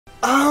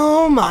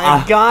Oh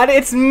my god,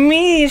 it's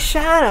me,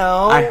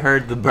 Shadow. I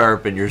heard the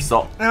burp in your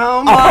soul.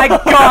 Oh my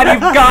god,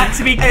 you've got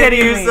to be kidding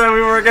you me. said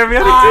we weren't going to be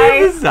on the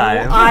team this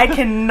time. I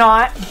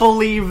cannot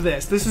believe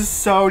this. This is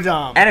so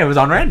dumb. And it was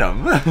on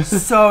random.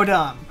 So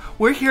dumb.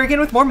 We're here again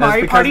with more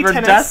Mario Party we're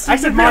tennis. I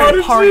said destined to be Mario on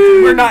a Party.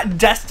 team. We're not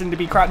destined to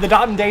be crap. The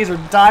Dot days are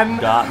done.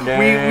 Dot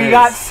days. We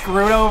got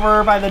screwed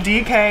over by the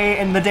DK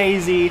and the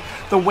Daisy,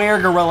 the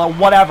Were Gorilla,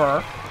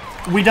 whatever.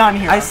 We done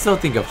here. I still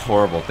think of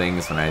horrible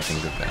things when I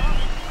think of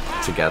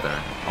them together.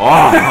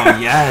 Oh,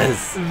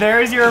 yes.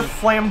 There's your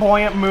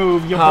flamboyant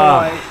move, your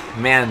boy. Oh,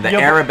 man, the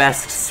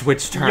arabesque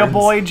switch turns. Your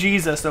boy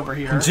Jesus over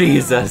here.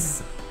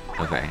 Jesus.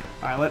 Okay.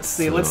 All right, let's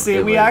see. So Let's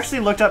see. We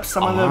actually looked up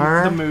some of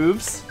the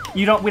moves.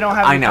 We don't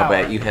have any I know,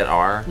 power. but you hit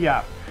R.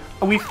 Yeah.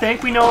 We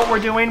think we know what we're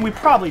doing. We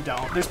probably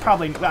don't. There's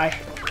probably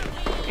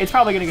it's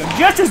probably gonna go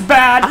just as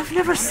bad. I've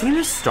never seen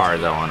a star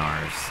though on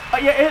ours.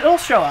 Yeah, it'll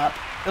show up.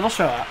 It'll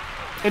show up.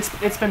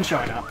 It's been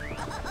showing up.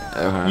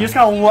 Okay. You just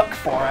gotta look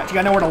for it. You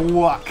gotta know where to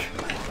look.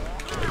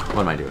 What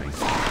am I doing?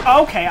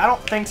 Okay, I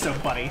don't think so,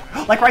 buddy.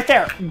 Like right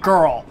there,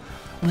 girl.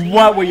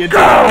 What were you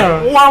doing?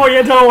 What were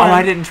you doing? Oh,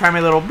 I didn't try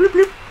my little bloop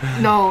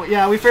bloop. No,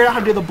 yeah, we figured out how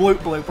to do the bloop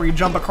bloop where you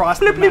jump across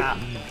the map.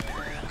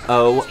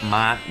 Oh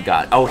my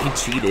god. Oh, he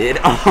cheated.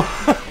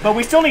 But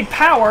we still need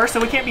power, so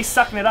we can't be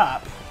sucking it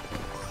up.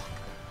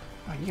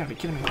 Oh, you gotta be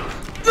kidding me.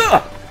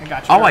 I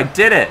got you. Oh, I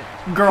did it.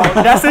 Girl,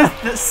 that's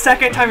the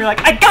second time you're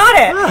like, I got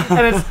it!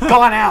 And it's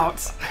gone out.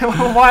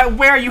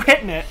 Where are you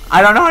hitting it?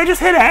 I don't know, I just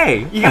hit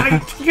A.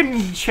 You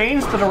can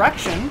change the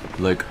direction.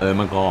 Like, oh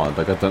my god,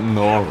 like I don't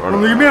know.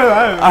 Leave me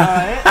alone.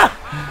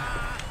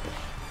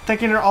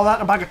 Thinking you're all that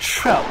in a bag of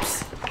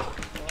chips.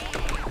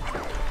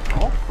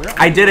 Oh,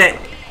 I did it.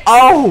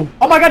 Oh!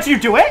 Oh my god, did you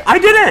do it? I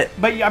did it!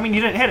 But, I mean,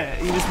 you didn't hit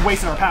it. You just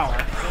wasted our power.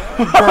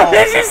 Girl.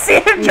 Did you see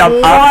him jump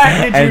What up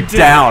did and you do?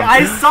 down?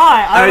 I saw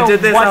it. I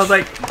did this and I was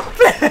like...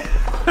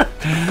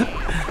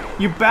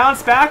 You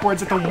bounced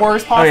backwards at the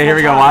worst possible Okay, here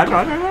we go. time.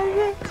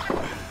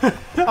 Watch.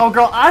 Oh,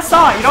 girl, I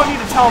saw it. You don't need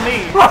to tell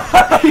me.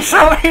 You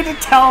don't need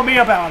to tell me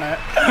about it.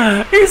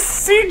 He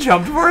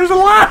C-jumped for his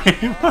life.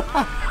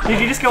 Did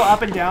you just go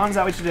up and down? Is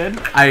that what you did?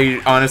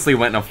 I honestly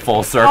went in a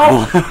full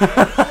circle.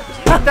 Oh.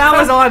 That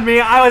was on me.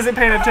 I wasn't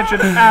paying attention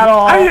at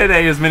all. I hit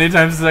A as many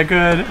times as I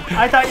could.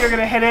 I thought you were going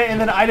to hit it, and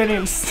then I didn't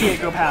even see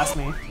it go past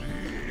me.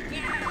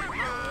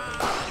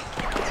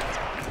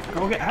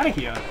 Girl, get out of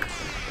here.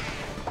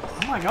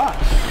 Oh my god.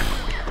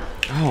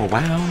 Oh,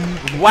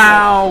 wow.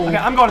 Wow. Okay,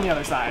 I'm going to the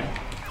other side.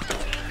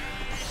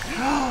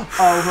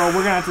 Oh, girl, we're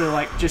going to have to,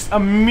 like, just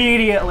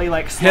immediately,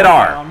 like, slow hit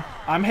R. down.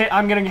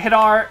 I'm going to hit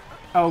R.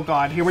 Oh,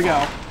 God. Here we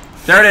go.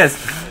 There it is.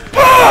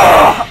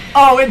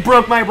 Oh, it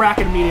broke my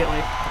racket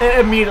immediately. It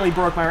immediately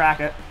broke my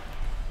racket.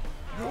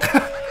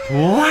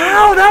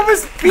 Wow, that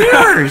was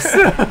fierce.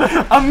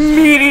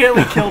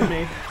 Immediately killed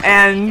me.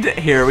 And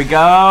here we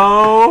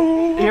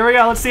go. Here we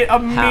go. Let's see it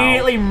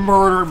immediately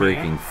murder me.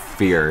 Freaking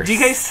fierce.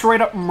 DK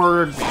straight up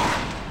murdered me.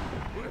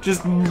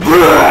 Just.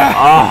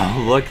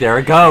 Oh, look, there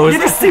it goes. You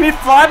just see me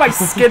fly my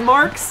skid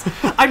marks?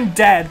 I'm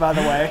dead, by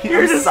the way.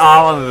 You're just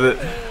all of it.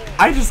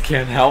 I just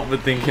can't help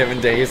but think him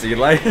and Daisy,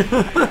 like,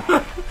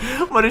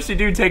 what does she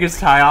do? Take his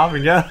tie off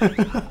and go?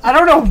 I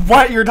don't know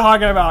what you're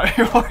talking about.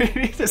 You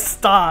need to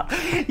stop.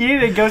 You need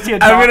to go see a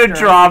doctor. I'm gonna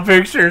draw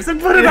pictures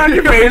and put it on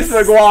your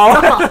Facebook wall.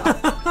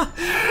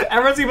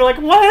 Everyone's gonna be like,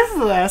 what is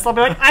this? I'll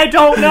be like, I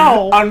don't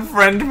know.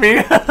 Unfriend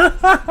me.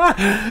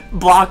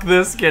 Block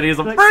this kid, he's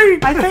a Like,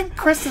 freak. I think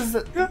Chris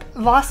has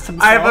lost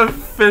himself. I've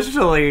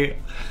officially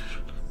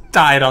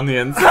died on the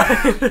inside.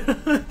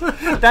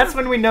 That's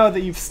when we know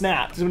that you've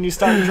snapped, is when you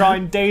start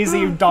drawing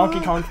Daisy Donkey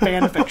Kong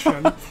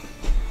fanfiction.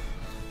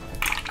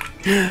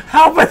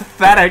 How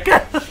pathetic.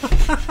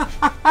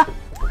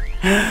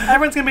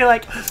 Everyone's gonna be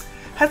like,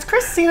 has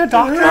Chris seen a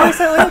doctor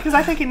recently? Because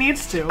I think he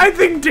needs to. I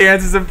think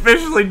Dance has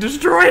officially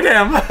destroyed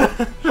him.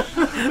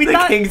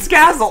 The King's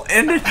Castle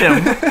ended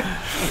him.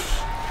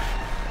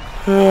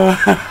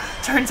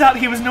 Turns out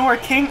he was nowhere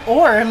king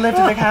or lived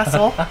in the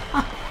castle.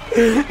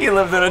 He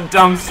lived in a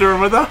dumpster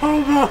with a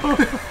hobo.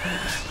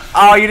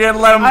 Oh, you didn't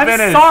let him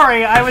finish. I'm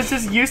sorry, I was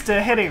just used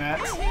to hitting it.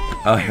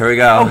 Oh, here we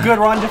go. Oh, good,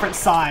 we're on different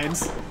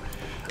sides.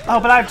 Oh,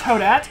 but I have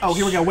Toadette. Oh,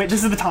 here we go. Wait,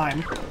 this is the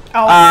time.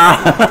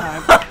 Oh, this is the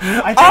time.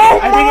 I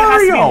think it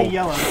has to be in the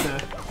yellow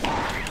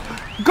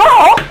to...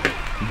 Go!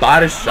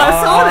 Body shot.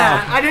 I saw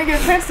that. I didn't get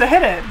a chance to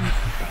hit it.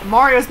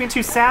 Mario's being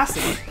too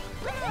sassy.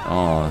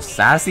 Oh,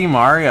 sassy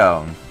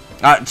Mario.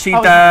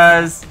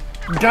 Cheetahs.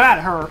 Get at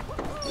her.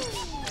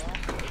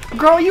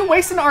 Girl, you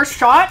wasting our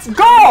shots?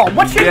 Go!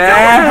 What you doing,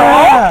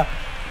 girl?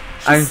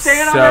 I'm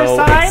Stand on so her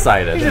side.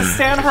 excited. You just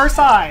stand on her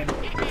side.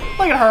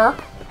 Look at her.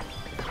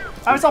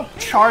 I was all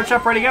charged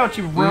up, ready to go, and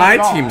she ruined My it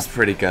all. team's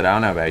pretty good. I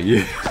don't know about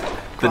you.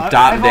 The Well,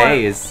 dot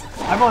days.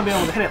 I've only been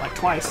able to hit it like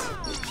twice.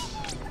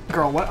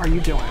 Girl, what are you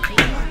doing?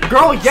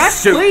 Girl,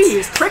 yes, Shoot.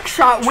 please. Trick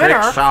shot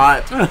winner. Trick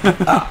shot.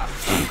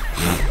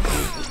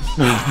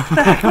 What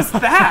the heck was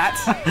that?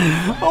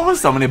 What was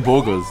so many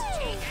boogers?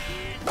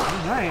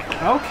 Alright,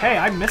 okay,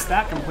 I missed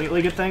that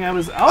completely. Good thing I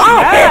was. Oh,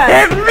 Oh,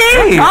 yeah! it hit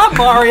me! Good job,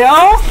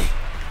 Mario!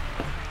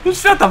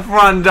 Shut the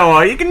front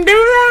door. You can do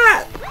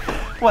that.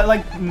 What,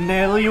 like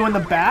nail you in the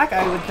back?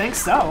 I would think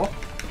so.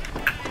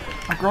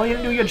 Oh, girl, you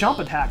didn't do your jump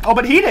attack. Oh,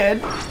 but he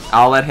did.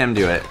 I'll let him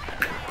do it.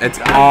 It's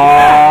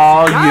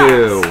all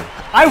you.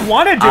 I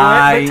want to do it,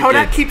 but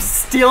Toadette keeps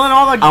stealing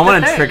all the I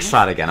want things. a trick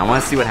shot again. I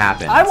want to see what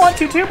happens. I want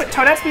to too, but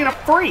Toadette's being a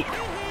freak.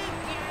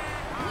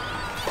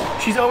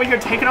 She's over here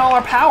taking all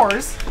our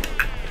powers.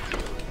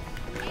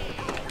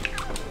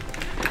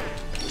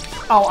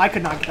 Oh, I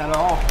could not get that at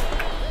all.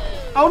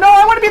 Oh no,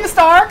 I want to be the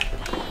star!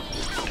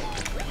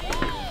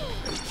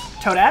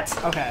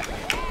 Toadette? Okay.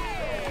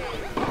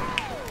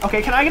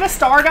 Okay, can I get a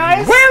star,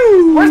 guys?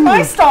 Woo! Where's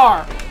my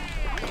star?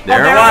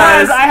 There it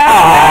was. was. I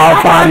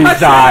had body my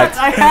shot. chance.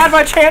 I had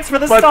my chance for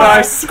the But star.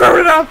 I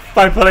screwed it up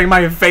by putting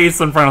my face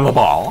in front of the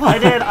ball. I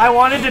did. I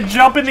wanted to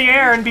jump in the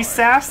air and be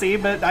sassy,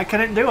 but I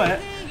couldn't do it.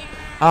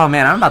 Oh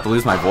man, I'm about to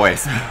lose my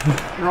voice.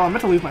 Girl, I'm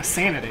about to lose my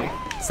sanity.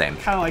 Same.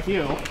 Kind of like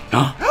you.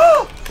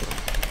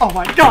 Oh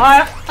my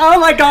god! Oh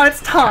my god,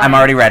 it's time! I'm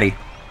already ready.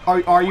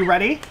 Are you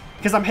ready?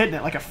 Because I'm hitting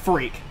it like a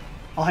freak.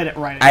 I'll hit it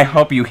right. I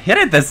hope you hit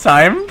it this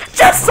time.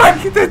 Just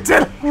like you did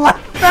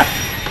last time.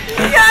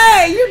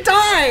 Yay! You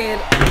died!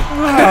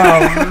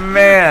 Oh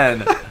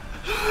man.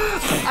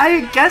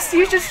 I guess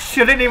you just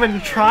shouldn't even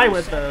try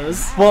with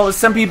those. Well,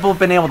 some people have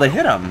been able to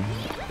hit them.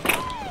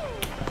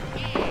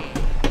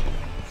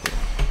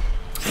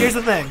 Here's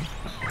the thing.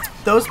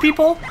 Those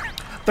people,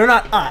 they're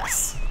not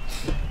us.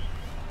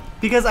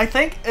 Because I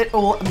think it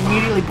will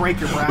immediately break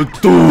your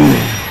bracket.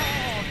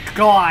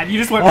 God, you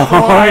just went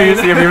flying. You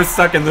see if he was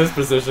stuck in this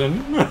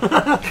position.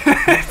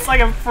 It's like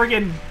a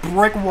friggin'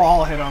 brick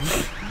wall hit him.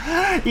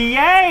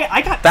 Yay!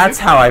 I got. That's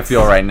how I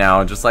feel right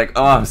now. Just like,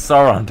 oh, I'm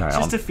so run down.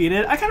 Just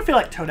defeated. I kind of feel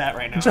like Toadette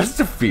right now. Just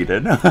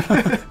defeated.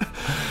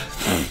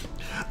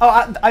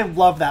 Oh, I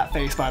love that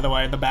face, by the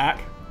way, in the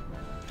back.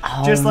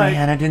 Oh Just like-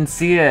 man, I didn't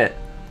see it.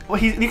 Well,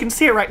 you can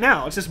see it right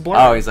now. It's just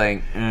blurry. Oh, he's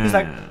like. He's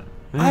like,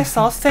 I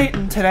saw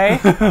Satan today.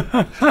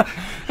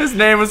 His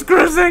name was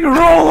Craz.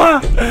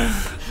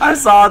 I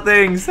saw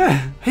things.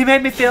 He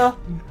made me feel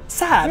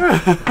sad.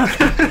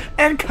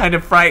 And kind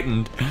of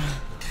frightened.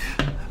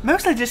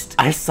 Mostly just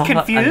I saw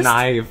confused. a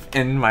knife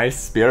in my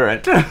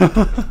spirit.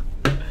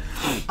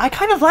 I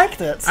kind of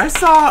liked it. I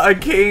saw a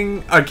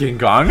King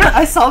Kong.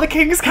 I saw the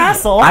king's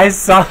castle. I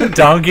saw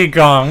Donkey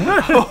Kong.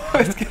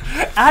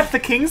 At the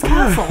king's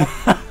castle.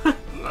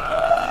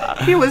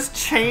 He was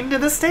chained to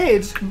the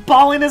stage,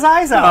 bawling his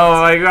eyes out.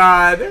 Oh my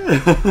god.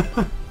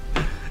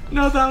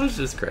 No, that was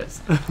just Chris.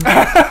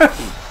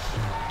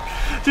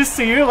 Just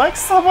see you like,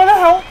 someone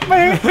help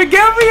me.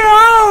 Get me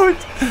out!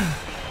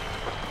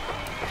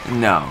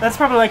 No. That's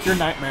probably like your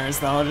nightmares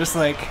though, just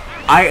like...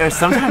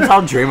 Sometimes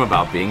I'll dream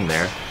about being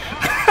there.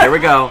 There we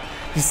go.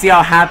 You see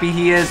how happy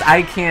he is?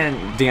 I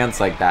can't dance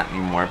like that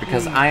anymore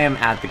because I am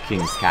at the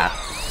King's Cat.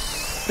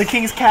 The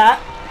king's cat?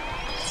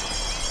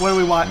 What do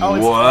we want? Oh,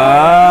 it's,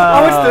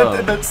 Whoa.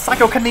 it's the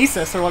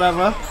psychokinesis or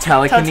whatever.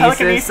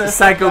 Telekinesis?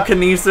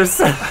 Psychokinesis?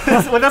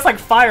 Well, that's like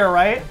fire,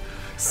 right?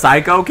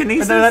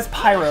 Psychokinesis? No, that's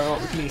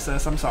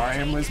pyrokinesis. I'm sorry,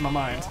 I'm losing my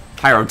mind.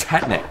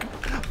 Pyrotechnic.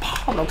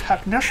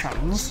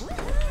 Pyrotechnicians.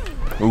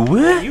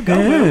 Woo! You go,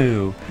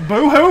 boo.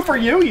 Boo-hoo for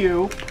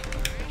you.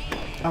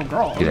 Oh,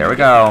 girl. There we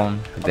go.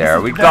 There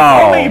we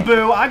That's me,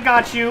 go. boo. I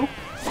got you.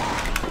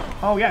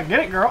 Oh, yeah, get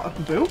it, girl.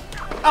 Boo.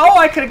 Oh,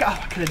 I could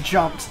have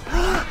jumped.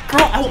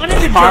 Girl, I wanted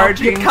to jump.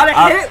 You could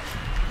have hit it.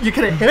 You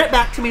could have hit it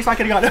back to me so I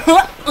could have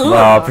gone.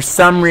 Well, for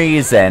some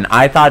reason,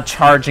 I thought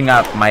charging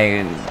up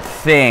my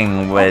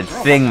thing would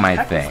my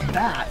thing.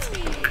 That.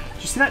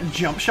 Did you see that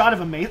jump shot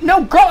of amazing?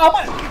 No, girl,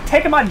 I'm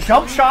taking my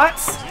jump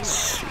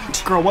shots.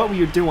 Girl, what were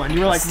you doing? You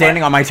were like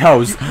standing on my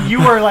toes. You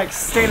were like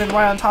standing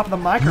right on top of the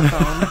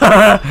microphone,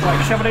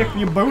 like shoving it from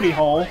your booty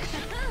hole.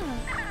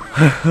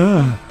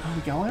 Are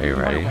we going? Are you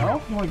ready? You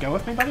want to go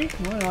with me, buddy?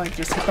 You want to like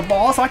just hit the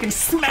ball so I can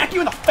smack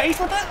you in the face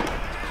with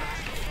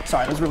it?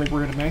 Sorry, that was really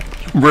rude of me.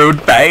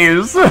 Rude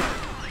face.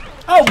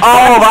 Oh,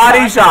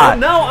 body shot.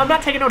 No, I'm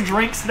not taking no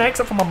drinks today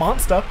except from a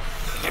monster.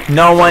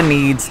 No one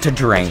needs to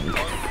drink.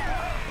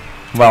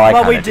 Well,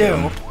 Well, we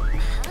do.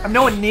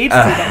 No one needs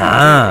to do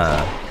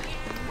that.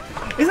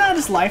 Isn't that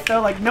just life,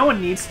 though? Like, no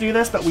one needs to do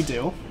this, but we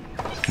do.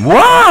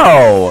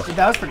 Whoa!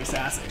 That was pretty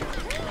sassy.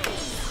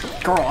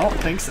 Girl, I don't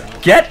think so.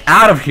 Get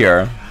out of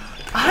here.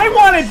 I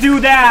want to do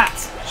that!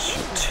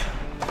 Shoot.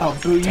 Oh,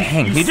 boo, you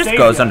Dang, you he just savior.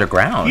 goes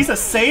underground. He's a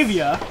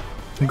savior.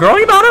 Girl,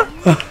 you about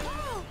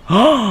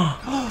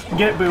to?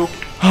 Get it, boo.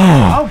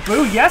 Oh,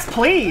 boo, yes,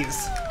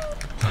 please.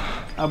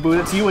 Oh, boo,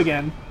 it's you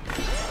again.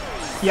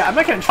 Yeah, I'm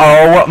not gonna try.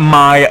 Oh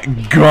my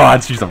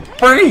god, she's a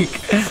freak!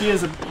 She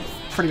is a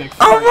pretty big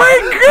freak. Oh my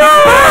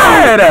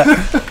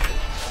god!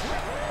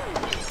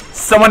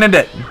 Someone end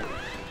it.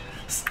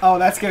 Oh,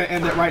 that's gonna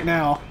end it right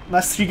now.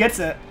 Unless she gets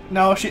it.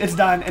 No, it's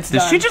done. It's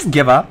done. Did she just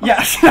give up?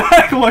 Yeah, she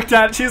like, looked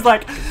at it. She's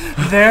like,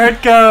 there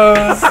it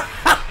goes.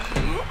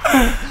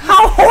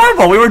 How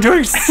horrible! We were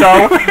doing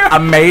so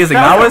amazing.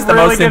 That was the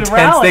really most good intense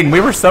rally. thing.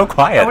 We were so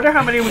quiet. I wonder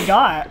how many we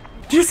got.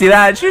 Did you see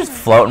that? She's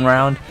just floating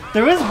around.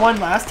 There was one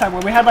last time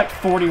where we had like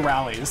 40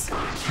 rallies.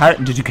 How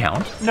did you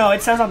count? No,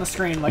 it says on the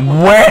screen like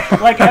where?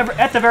 Like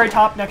at the very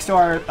top next to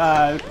our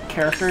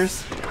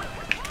characters.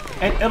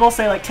 It'll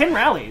say like 10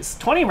 rallies,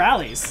 20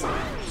 rallies. Oh,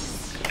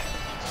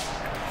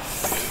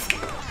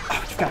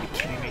 you've got to be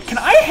kidding me. Can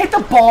I hit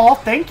the ball?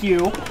 Thank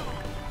you.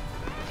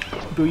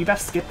 Boo, you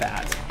best skip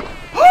that.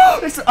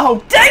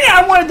 Oh, dang it!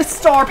 I wanted the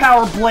star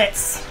power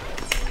blitz.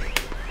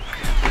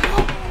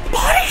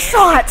 Body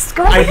shots!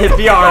 Girl, I hit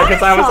the R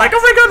because I was like, oh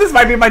my god, this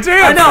might be my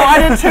chance. I know, I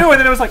did too, and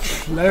then it was like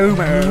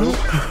slow-mo.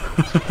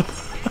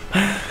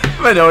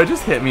 But no, it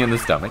just hit me in the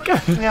stomach.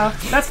 Yeah,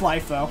 that's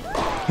life though.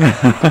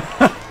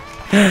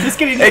 Just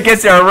getting it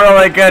gets you a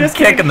really good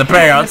kick in the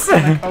pants.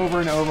 Over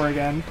and over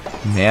again.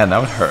 Man, that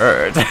would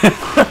hurt.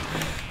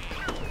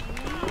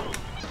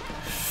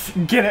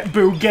 Get it,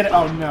 Boo, get it.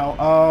 Oh no,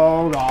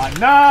 oh god,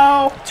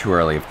 no! Too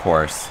early, of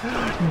course.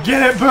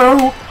 Get it,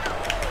 Boo!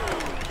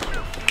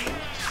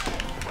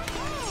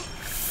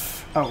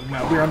 Oh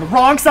no, we're on the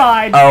wrong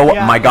side! Oh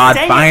yeah. my god,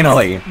 Dang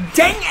finally! It.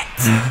 Dang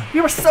it! We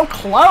were so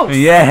close!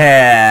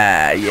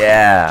 Yeah,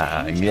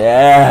 yeah,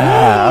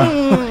 yeah!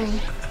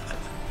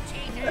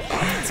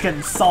 It's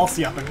getting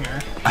saucy up in here.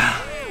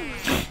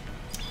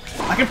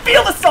 I can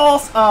feel the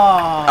sauce!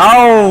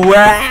 Oh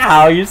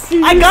wow, you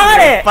see? I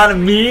got it! Fun of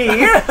me!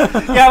 Yeah,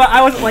 but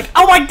I wasn't like,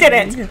 oh, I did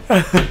it!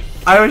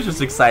 I was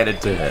just excited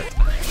to hit.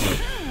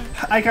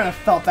 I kind of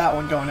felt that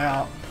one going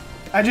out.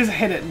 I just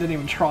hit it and didn't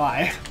even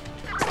try.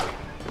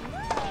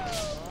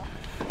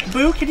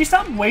 Boo, could you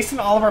stop wasting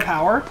all of our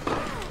power?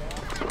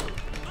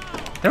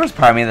 There was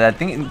part of me that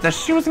that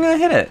she wasn't gonna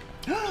hit it.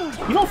 You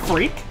little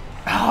freak.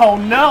 Oh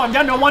no, I'm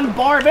down to 1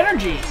 bar of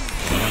energy.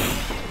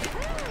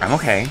 I'm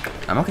okay.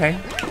 I'm okay.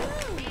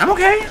 I'm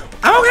okay.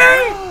 I'm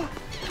okay.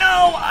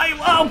 No,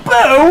 oh,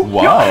 Boo!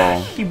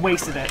 Whoa. He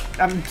wasted it.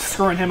 I'm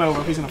screwing him over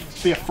if he's gonna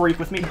be a freak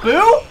with me.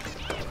 Boo!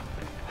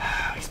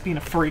 He's being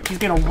a freak. He's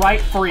being a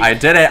right freak. I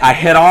did it. I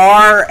hit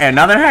R and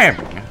nothing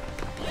happened.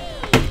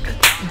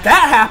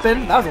 That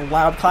happened. That was a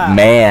loud clap.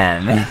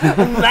 Man.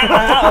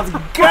 that was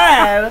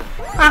good.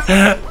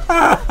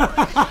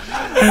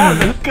 That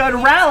was a good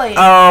rally.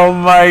 Oh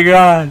my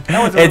god.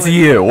 It's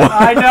you.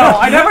 I know.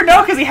 I never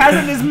know because he has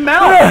it in his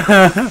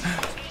mouth.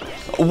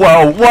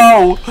 Whoa,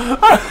 whoa. No!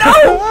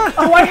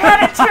 Oh, I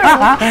had it too.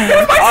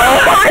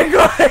 Oh my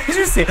god. Did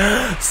you see?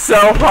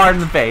 So hard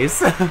in the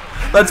face.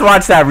 Let's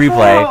watch that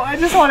replay. Oh, I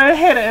just want to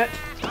hit it.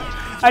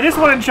 I just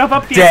want to jump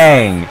up the...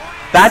 Dang.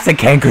 That's a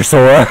canker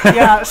sore.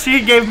 Yeah,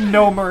 she gave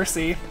no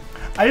mercy.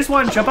 I just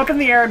want to jump up in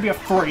the air and be a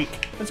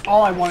freak. That's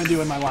all I want to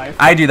do in my life.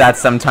 I do that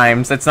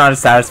sometimes. It's not as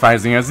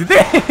satisfying as you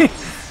think.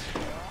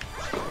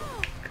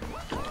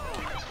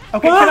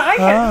 Okay, can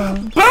I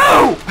hit?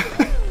 Boo!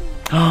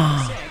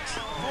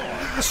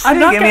 I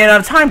didn't give me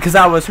enough time because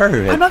that was her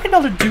who hit. I'm not going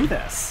to be able to do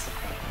this.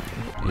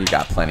 You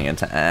got plenty of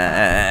time.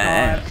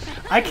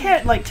 I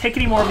can't, like, take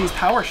any more of these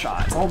power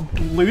shots. I'll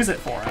lose it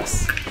for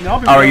us. You know,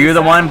 are you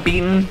the one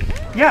beaten?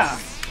 Yeah.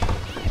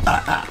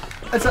 I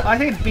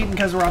think it's beaten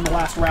because we're on the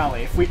last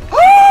rally. If we...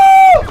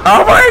 Oh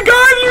my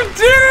god, you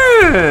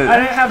did! I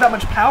didn't have that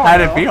much power. How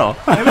did it feel?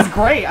 It was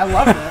great. I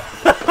loved it.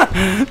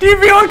 Do you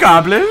feel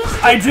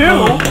accomplished? I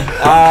do.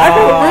 I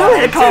feel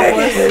really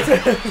accomplished.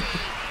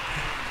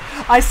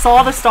 I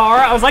saw the star.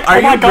 I was like,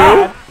 oh my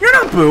god. Boo? You're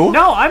not Boo.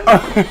 No,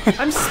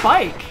 I'm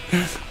Spike.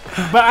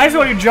 But I just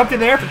want you jumped in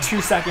there for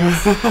 2 seconds.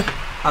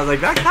 I was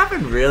like, that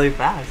happened really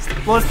fast.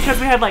 Well, it's because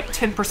we had like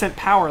 10%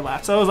 power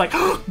left. So I was like,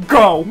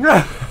 go.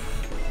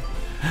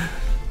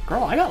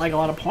 Girl, I got like a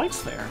lot of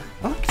points there.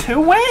 Look, 2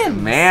 wins.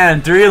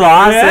 Man, 3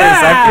 losses.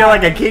 Yeah. I feel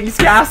like a King's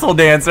Castle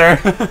dancer.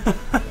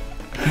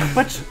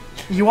 But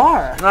you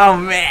are. Oh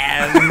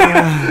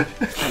man.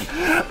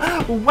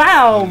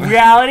 Wow,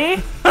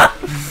 reality.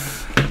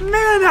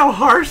 Man, how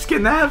harsh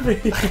can that be?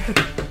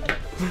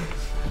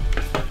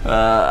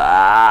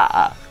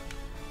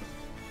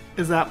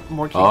 Is that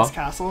more King's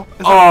Castle?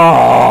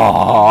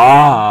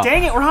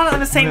 Dang it, we're not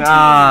on the same team.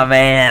 Oh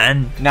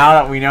man. Now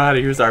that we know how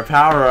to use our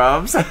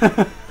power-ups.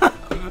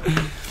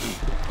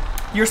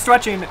 You're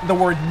stretching the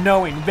word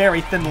knowing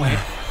very thinly.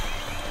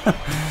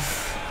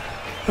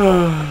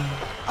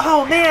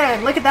 Oh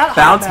man, look at that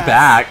Bounce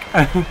back.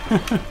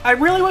 I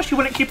really wish he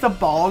wouldn't keep the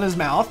ball in his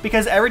mouth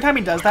because every time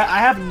he does that, I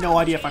have no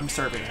idea if I'm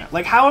serving it.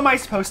 Like, how am I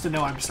supposed to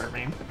know I'm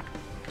serving?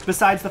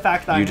 Besides the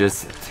fact that you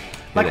just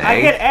like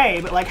I hit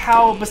A, but like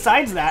how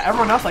besides that,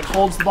 everyone else like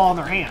holds the ball in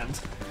their hand.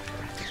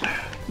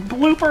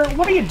 Blooper,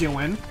 what are you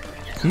doing?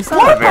 He's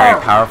not a very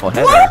powerful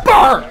hitter.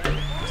 Blooper!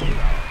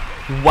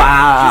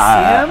 Wow. Did you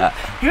see him?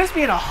 He was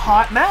being a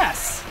hot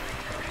mess.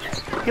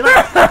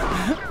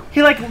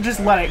 He like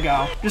just let it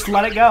go. Just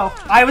let it go.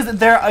 I was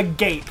there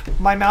agape.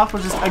 My mouth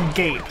was just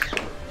agape.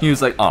 He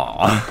was like,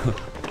 aw.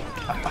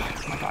 Oh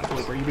my god,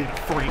 Blooper, you being a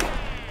freak.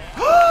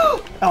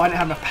 Oh, I didn't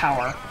have enough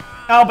power.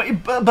 Oh, but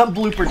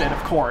Blooper did,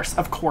 of course.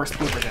 Of course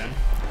Blooper did.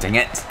 Dang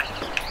it.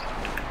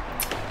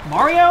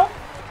 Mario?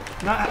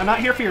 I'm not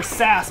here for your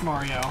sass,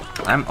 Mario.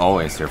 I'm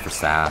always here for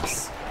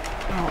sass.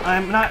 No,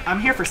 I'm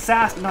here for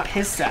sass, but not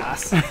his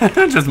sass.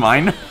 Just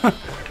mine.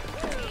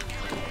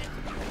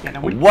 Yeah,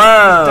 no,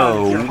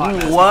 Whoa!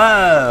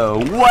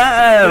 Whoa! Whoa! Get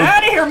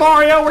out of here,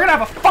 Mario! We're gonna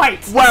have a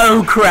fight!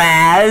 Whoa,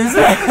 Craz!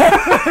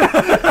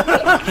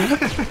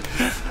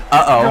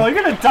 Uh-oh. Girl,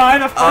 you're gonna die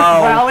in the first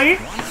rally?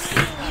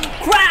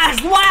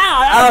 Craz!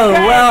 Wow! Oh,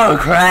 whoa,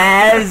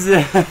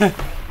 Craz!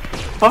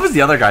 What was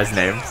the other guy's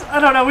name? I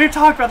don't know, we've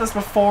talked about this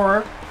before.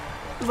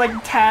 It was like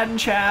Tad and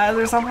Chaz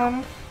or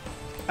something.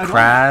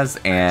 Craz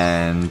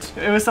and...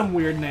 It was some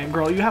weird name.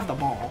 Girl, you have the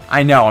ball.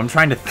 I know, I'm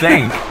trying to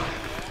think.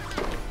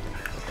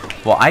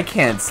 Well, I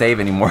can't save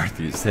any more of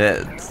these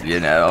hits, you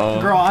know?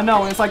 Girl, I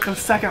know, it's like the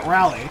second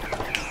rally.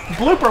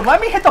 Blooper,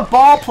 let me hit the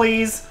ball,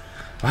 please!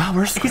 Wow,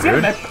 we're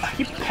screwed.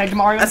 He pegged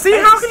Mario. See,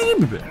 how can he...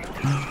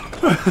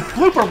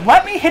 Blooper,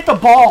 let me hit the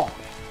ball!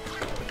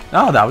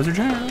 Oh, that was your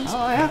chance.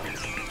 Oh, yeah.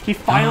 He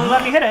finally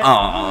let me hit it.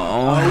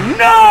 Oh.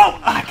 No!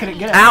 I couldn't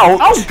get it. Ouch!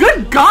 Oh,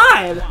 good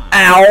God!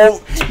 Ow!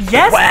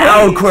 Yes,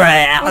 wow, please.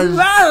 Craz!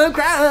 Wow,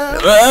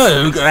 Craz!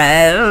 Oh,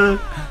 Craz!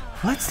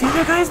 What's the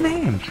other guy's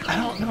name? I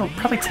don't know.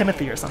 Probably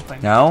Timothy or something.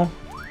 No?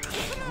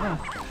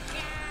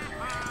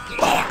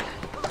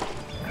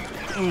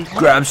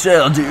 Grab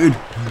shell, dude.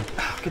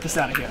 Get this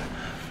out of here.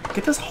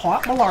 Get this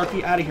hot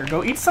malarkey out of here.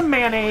 Go eat some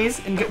mayonnaise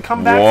and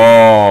come back.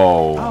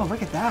 Whoa. Oh,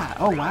 look at that.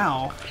 Oh,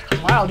 wow.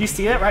 Wow, do you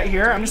see it right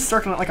here? I'm just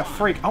circling it like a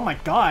freak. Oh my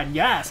God,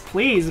 yes,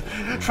 please.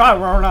 Try.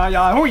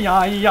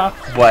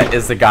 What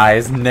is the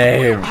guy's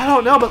name? I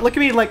don't know, but look at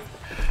me, like,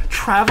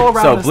 travel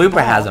around So this Blooper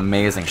ball. has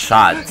amazing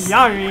shots.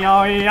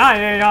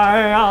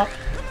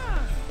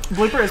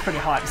 Blooper is pretty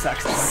hot and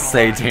sexy.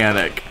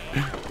 Satanic.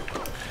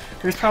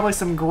 There's probably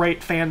some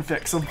great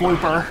fanfics of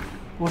Blooper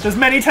with as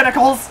many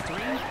tentacles.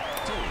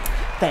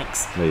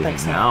 Thanks.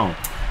 Thanks. No.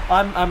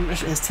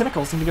 His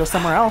tentacles need to go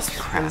somewhere else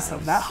because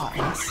of that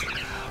hotness.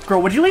 Girl,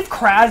 would you leave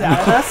Craz out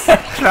of this?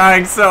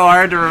 Trying so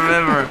hard to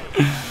remember.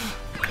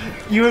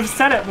 You have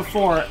said it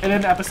before in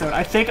an episode.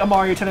 I think a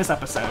Mario Tennis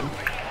episode.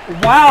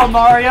 Wow,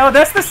 Mario,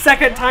 that's the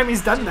second time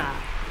he's done that.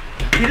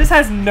 He just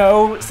has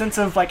no sense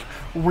of, like,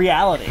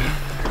 reality.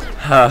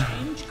 Huh.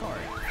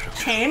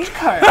 Change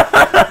card.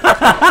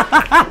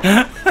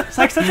 It's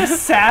like such a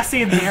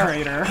sassy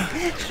narrator.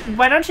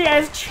 Why don't you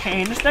guys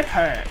change the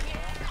card?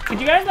 Could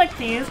you guys, like,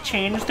 please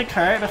change the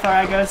card before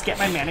I go get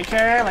my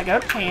manicure? Like, go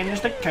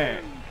change the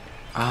card.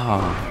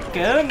 Oh.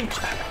 Go.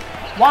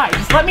 Why?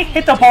 Just let me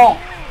hit the ball.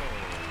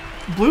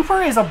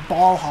 Blooper is a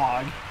ball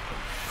hog.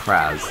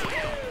 Craz.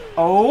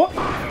 Oh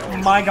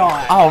my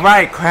God. Oh,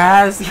 right,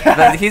 Craz.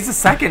 Yeah. He's the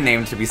second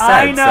name to be said.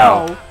 I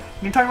know. So.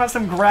 You're talking about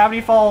some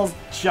Gravity Falls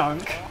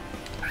junk.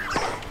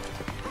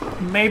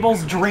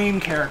 Mabel's dream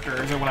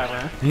characters or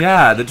whatever.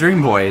 Yeah, the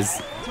Dream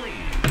Boys.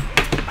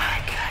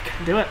 I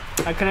couldn't do it.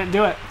 I couldn't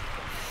do it.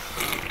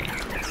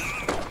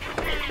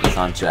 It's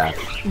on Jeff.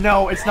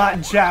 No, it's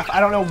not Jeff. I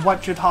don't know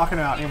what you're talking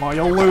about anymore.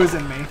 You're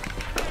losing me.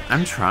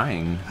 I'm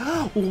trying.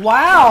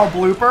 Wow,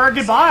 Blooper.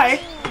 Goodbye.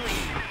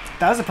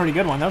 That was a pretty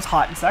good one. That was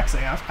hot and sexy.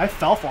 I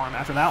fell for him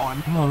after that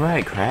one. All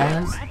right,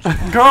 Craz.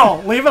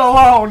 Girl, leave it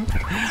alone.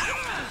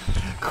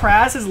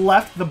 Craz has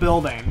left the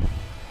building.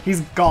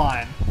 He's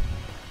gone.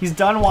 He's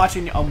done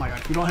watching. Oh my God!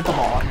 If you don't hit the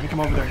ball, I'm gonna come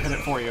over there and hit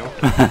it for you.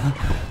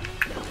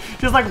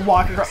 Just like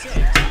walk across.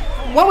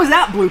 What was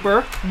that,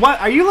 Blooper? What?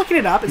 Are you looking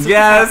it up? Is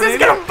Yes,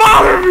 it's gonna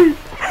bother me.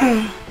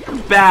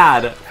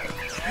 Bad.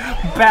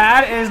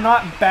 Bad is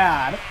not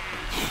bad.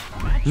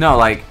 No,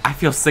 like I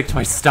feel sick to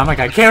my stomach.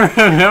 I can't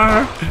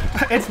remember.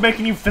 It's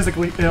making you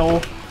physically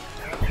ill.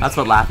 That's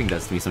what laughing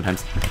does to me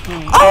sometimes.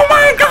 Oh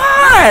my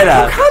God!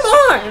 Oh, come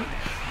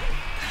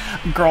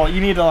on! Girl,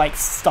 you need to like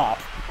stop.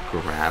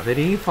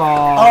 Gravity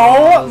Falls.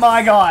 Oh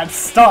my God!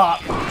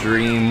 Stop.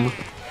 Dream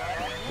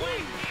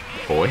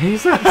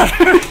Boys.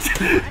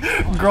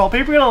 Girl,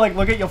 people are gonna like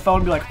look at your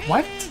phone and be like,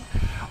 "What?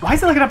 Why is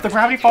he looking up the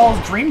Gravity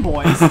Falls Dream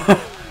Boys?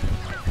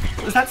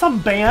 Is that some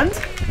band?"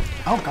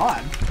 Oh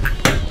God!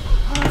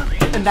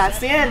 And that's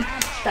the end.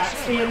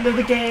 That's the end of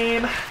the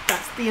game.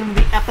 That's the end of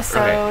the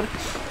episode.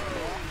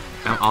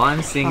 Okay. All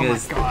I'm seeing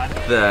is the...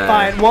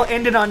 Fine, we'll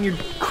end it on your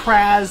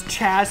Craz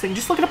Chaz thing.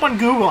 Just look it up on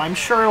Google. I'm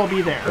sure it'll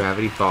be there.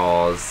 Gravity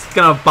Falls. It's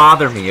gonna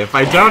bother me if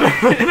I don't.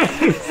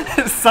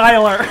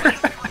 Xyler.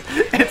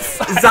 It's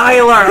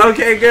Xyler.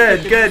 Okay,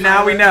 good, good.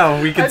 Now we know.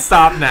 We can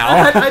stop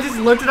now. I just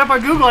looked it up on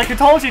Google like I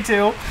told you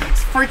to.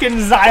 It's freaking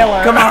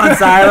Xyler. Come on,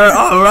 Xyler.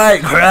 All right,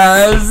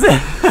 Craz.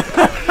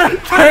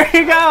 There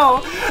you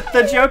go.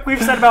 The joke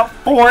we've said about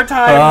 4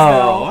 times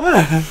now.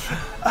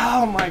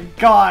 Oh my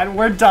God,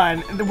 we're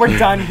done. We're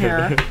done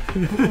here.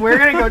 We're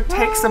gonna go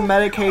take some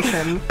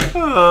medication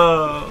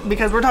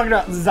because we're talking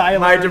about Xyler.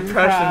 My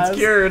depression's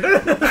cured.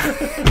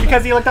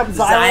 Because he looked up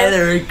Xyler.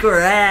 Xyler and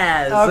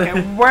Craz.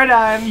 Okay, we're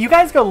done. You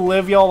guys go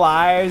live your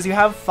lives. You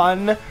have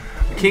fun.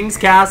 King's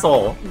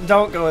Castle.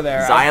 Don't go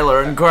there.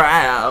 Xyler and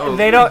Craz.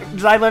 They don't.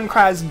 Xyler and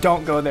Craz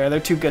don't go there. They're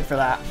too good for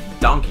that.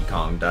 Donkey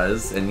Kong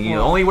does, and he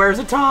only wears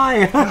a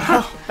tie.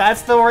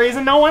 That's the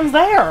reason no one's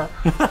there.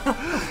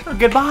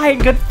 Goodbye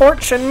and good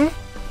fortune.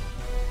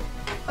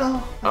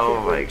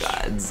 Oh my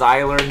God,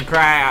 Xyler and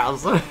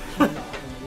Craz.